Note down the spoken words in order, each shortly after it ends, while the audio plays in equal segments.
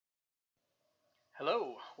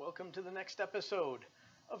Hello, welcome to the next episode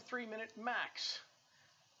of 3 Minute Max.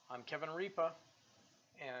 I'm Kevin Ripa,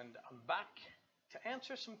 and I'm back to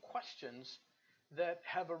answer some questions that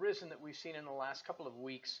have arisen that we've seen in the last couple of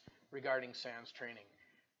weeks regarding SANS training.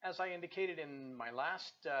 As I indicated in my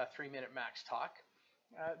last 3 Minute Max talk,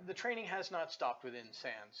 the training has not stopped within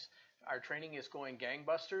SANS. Our training is going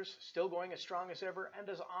gangbusters, still going as strong as ever and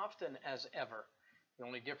as often as ever. The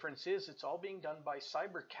only difference is it's all being done by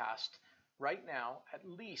Cybercast right now, at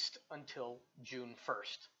least until June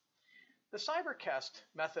 1st. The Cybercast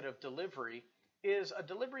method of delivery is a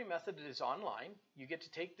delivery method that is online. You get to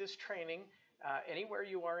take this training anywhere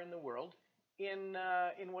you are in the world in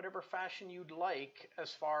whatever fashion you'd like, as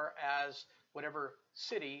far as whatever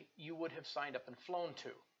city you would have signed up and flown to.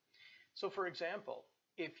 So for example,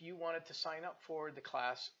 if you wanted to sign up for the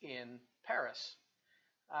class in Paris,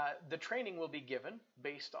 the training will be given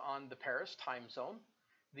based on the Paris time zone.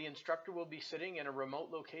 The instructor will be sitting in a remote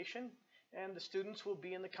location, and the students will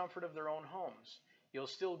be in the comfort of their own homes. You'll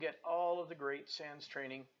still get all of the great SANS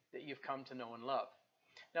training that you've come to know and love.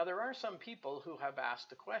 Now, there are some people who have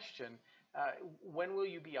asked the question, when will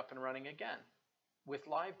you be up and running again with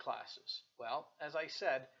live classes? Well, as I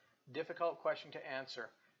said, difficult question to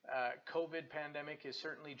answer. COVID pandemic is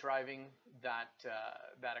certainly driving that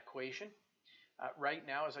equation. Right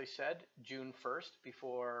now, as I said, June 1st,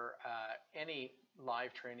 before any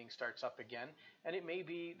live training starts up again, and that may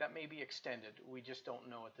be extended. We just don't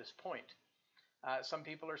know at this point. Some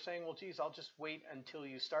people are saying, well, geez, I'll just wait until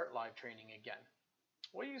you start live training again.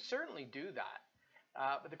 Well, you certainly do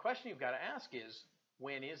that. But the question you've got to ask is,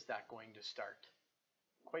 when is that going to start?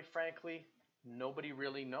 Quite frankly, nobody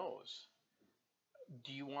really knows.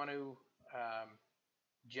 Do you want to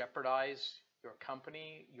jeopardize your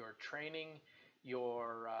company, your training,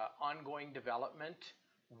 your ongoing development,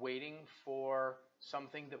 waiting for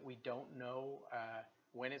something that we don't know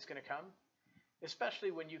when it's going to come? Especially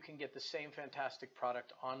when you can get the same fantastic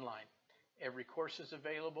product online. Every course is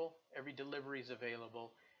available, every delivery is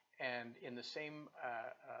available, and in the same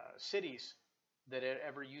cities that it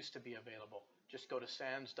ever used to be available. Just go to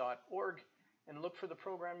sans.org and look for the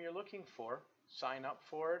program you're looking for, sign up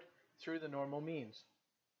for it through the normal means.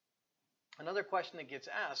 Another question that gets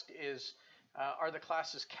asked is, are the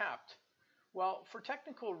classes capped? Well, for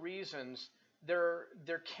technical reasons, there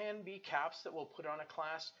can be caps that we'll put on a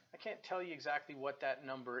class. I can't tell you exactly what that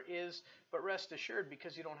number is, but rest assured,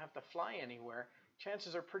 because you don't have to fly anywhere,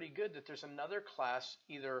 chances are pretty good that there's another class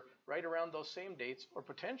either right around those same dates or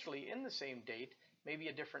potentially in the same date, maybe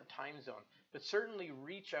a different time zone. But certainly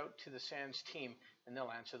reach out to the SANS team and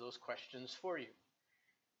they'll answer those questions for you.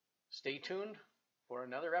 Stay tuned for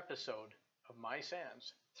another episode of my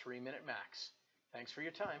SANS 3 Minute Max. Thanks for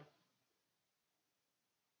your time.